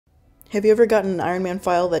Have you ever gotten an Iron Man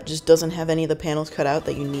file that just doesn't have any of the panels cut out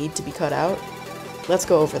that you need to be cut out? Let's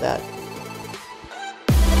go over that.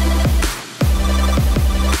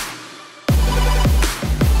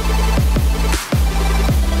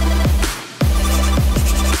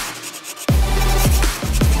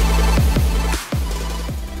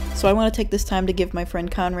 So I want to take this time to give my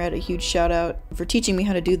friend Konrad a huge shout out for teaching me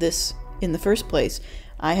how to do this in the first place.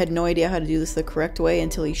 I had no idea how to do this the correct way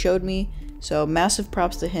until he showed me, so massive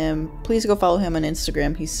props to him. Please go follow him on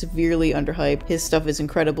Instagram. He's severely underhyped. His stuff is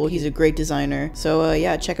incredible. He's a great designer. So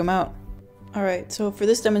yeah, check him out. Alright, so for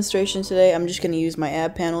this demonstration today, I'm just going to use my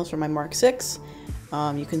ab panels from my Mark 6.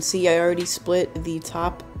 You can see I already split the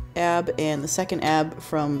top ab and the second ab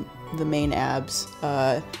from the main abs.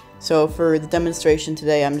 So for the demonstration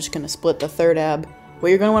today, I'm just going to split the third ab. What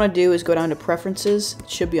you're going to want to do is go down to Preferences. It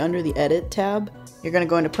should be under the Edit tab. You're going to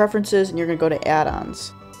go into Preferences and you're going to go to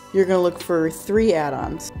Add-ons. You're going to look for 3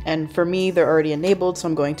 add-ons. And for me, they're already enabled, so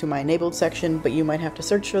I'm going to my enabled section, but you might have to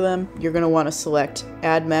search for them. You're going to want to select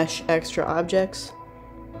Add Mesh Extra Objects,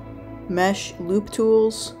 Mesh Loop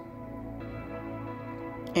Tools,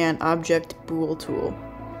 and Object Bool Tool.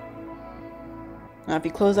 Now if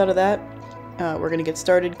you close out of that, we're going to get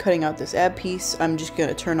started cutting out this ab piece. I'm just going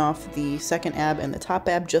to turn off the second ab and the top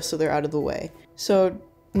ab just so they're out of the way. So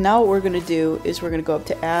now what we're going to do is we're going to go up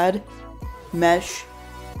to Add, Mesh,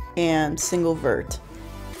 and Single Vert.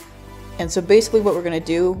 And so basically what we're going to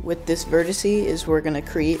do with this vertex is we're going to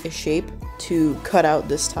create a shape to cut out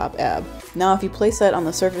this top ab. Now if you place that on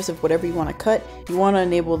the surface of whatever you want to cut, you want to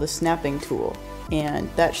enable the snapping tool. And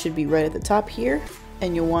that should be right at the top here,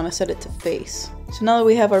 and you'll want to set it to face. So now that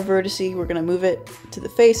we have our vertex, we're going to move it to the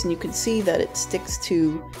face, and you can see that it sticks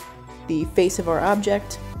to the face of our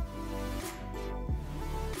object.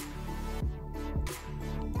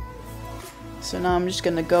 So now I'm just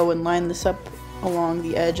going to go and line this up along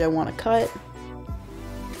the edge I want to cut.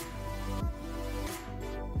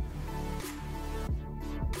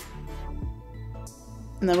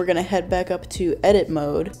 And then we're going to head back up to Edit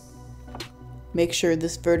mode. Make sure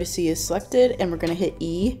this vertex is selected, and we're going to hit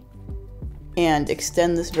E and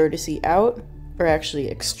extend this vertex out, or actually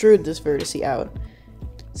extrude this vertex out.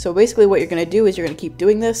 So basically what you're going to do is you're going to keep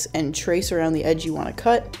doing this and trace around the edge you want to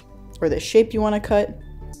cut, or the shape you want to cut.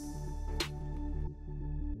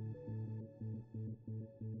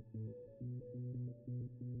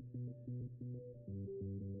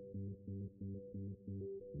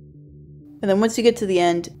 And then once you get to the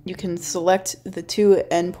end, you can select the 2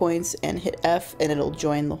 endpoints and hit F, and it'll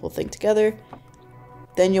join the whole thing together.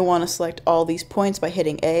 Then you'll want to select all these points by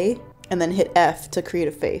hitting A, and then hit F to create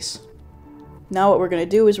a face. Now what we're going to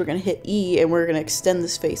do is we're going to hit E, and we're going to extend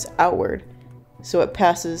this face outward, so it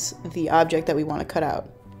passes the object that we want to cut out.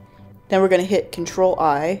 Then we're going to hit Control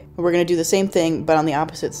I, and we're going to do the same thing, but on the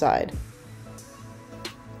opposite side.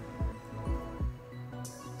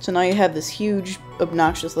 So now you have this huge,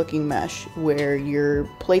 obnoxious looking mesh where your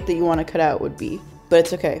plate that you want to cut out would be. But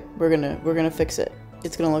it's okay. We're gonna fix it.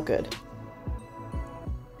 It's gonna look good.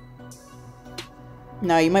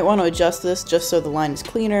 Now you might want to adjust this just so the line is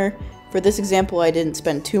cleaner. For this example, I didn't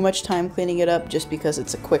spend too much time cleaning it up just because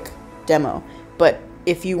it's a quick demo. But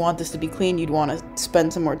if you want this to be clean, you'd want to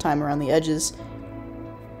spend some more time around the edges.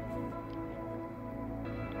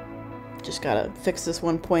 Just gotta fix this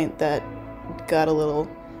one point that got a little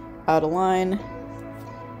out of line.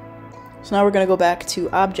 So now we're going to go back to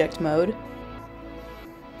object mode.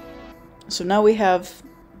 So now we have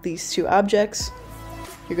these 2 objects.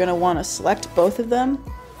 You're going to want to select both of them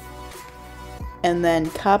and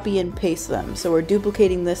then copy and paste them. So we're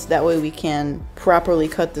duplicating this, that way we can properly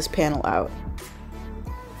cut this panel out.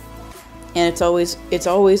 And it's always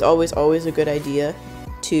a good idea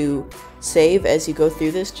to save as you go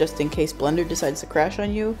through this, just in case Blender decides to crash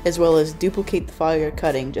on you, as well as duplicate the file you're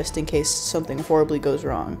cutting just in case something horribly goes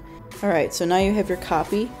wrong. Alright, so now you have your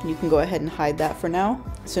copy, and you can go ahead and hide that for now.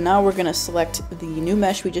 So now we're going to select the new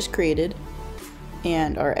mesh we just created,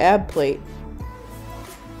 and our ab plate.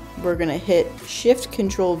 We're going to hit Shift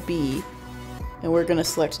Control B, and we're going to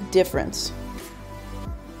select Difference.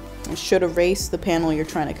 It should erase the panel you're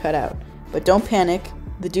trying to cut out. But don't panic,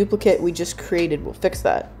 the duplicate we just created will fix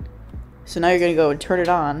that. So now you're going to go and turn it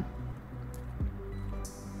on.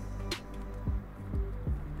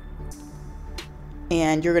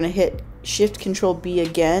 And you're going to hit Shift Control B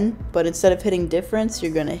again, but instead of hitting Difference,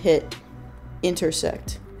 you're going to hit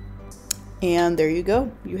Intersect. And there you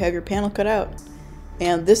go. You have your panel cut out.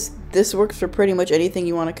 And this works for pretty much anything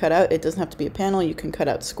you want to cut out. It doesn't have to be a panel. You can cut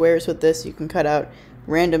out squares with this. You can cut out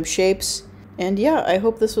random shapes. And yeah, I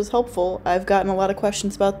hope this was helpful. I've gotten a lot of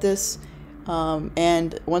questions about this.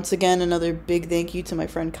 And once again, another big thank you to my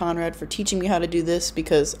friend Konrad for teaching me how to do this,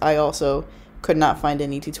 because I also could not find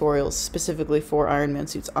any tutorials specifically for Iron Man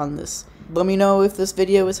suits on this. Let me know if this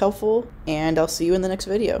video was helpful, and I'll see you in the next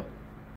video.